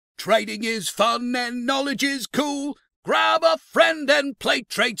Trading is fun and knowledge is cool. Grab a friend and play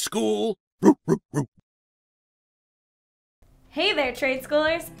Tradeskool. Hey there,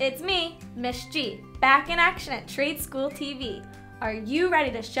 Tradeschoolers! It's me, Miss G, back in action at Tradeskool TV. Are you ready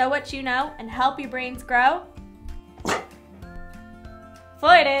to show what you know and help your brains grow?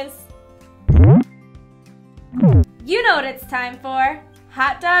 Floyd is. You know what it's time for.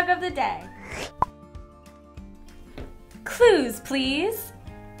 Hot dog of the day. Clues, please.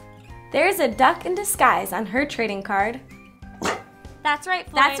 There's a duck in disguise on her trading card. That's right,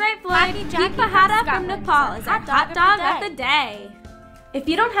 Floyd. That's right, Floyd. Deepahata from Nepal is our hot dog of the day. If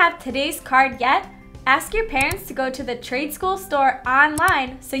you don't have today's card yet, ask your parents to go to the Tradeskool store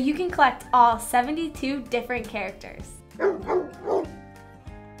online so you can collect all 72 different characters.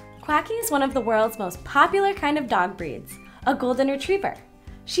 Quackie is one of the world's most popular kind of dog breeds, a golden retriever.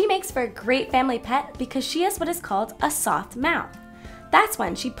 She makes for a great family pet because she has what is called a soft mouth. That's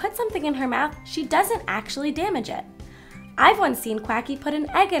when she puts something in her mouth, she doesn't actually damage it. I've once seen Quackie put an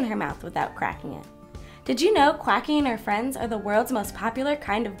egg in her mouth without cracking it. Did you know Quackie and her friends are the world's most popular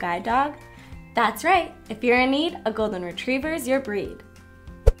kind of guide dog? That's right, if you're in need, a golden retriever is your breed.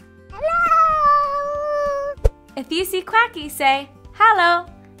 Hello! If you see Quackie, say, hello.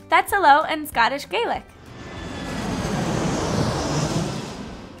 That's hello in Scottish Gaelic.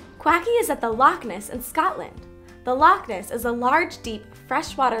 Quackie is at the Loch Ness in Scotland. The Loch Ness is a large, deep,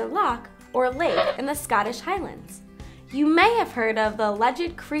 freshwater loch or lake in the Scottish Highlands. You may have heard of the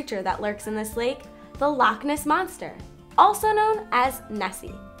alleged creature that lurks in this lake, the Loch Ness Monster, also known as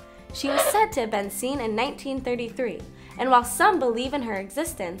Nessie. She was said to have been seen in 1933, and while some believe in her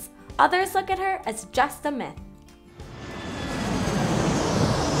existence, others look at her as just a myth.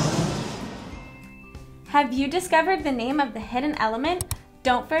 Have you discovered the name of the hidden element?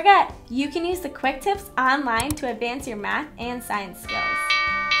 Don't forget, you can use the quick tips online to advance your math and science skills.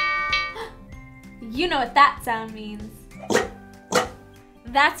 You know what that sound means.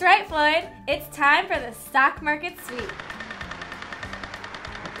 That's right, Floyd. It's time for the stock market sweep.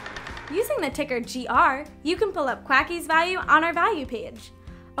 Using the ticker GR, you can pull up Quackie's value on our value page.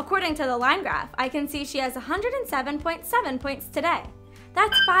 According to the line graph, I can see she has 107.7 points today.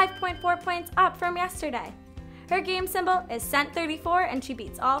 That's 5.4 points up from yesterday. Her game symbol is cent34 and she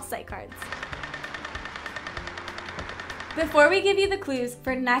beats all sight cards. Before we give you the clues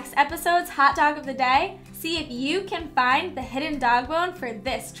for next episode's hot dog of the day, see if you can find the hidden dog bone for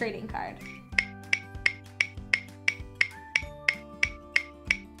this trading card.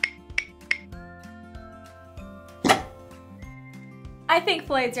 I think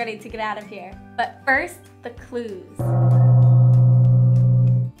Floyd's ready to get out of here, but first, the clues.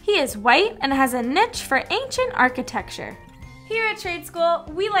 He is white and has a niche for ancient architecture. Here at Tradeskool,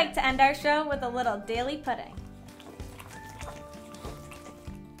 we like to end our show with a little daily pudding.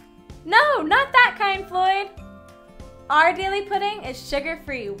 No, not that kind, Floyd. Our daily pudding is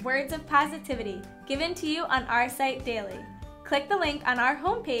sugar-free words of positivity given to you on our site daily. Click the link on our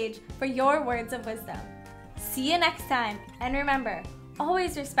homepage for your words of wisdom. See you next time, and remember,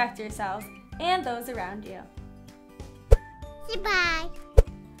 always respect yourselves and those around you. Goodbye.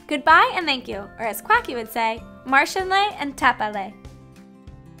 Goodbye and thank you, or as Quackie would say, Marshanley and Tapale.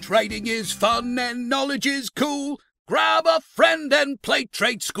 Trading is fun and knowledge is cool. Grab a friend and play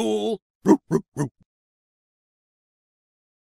Tradeskool.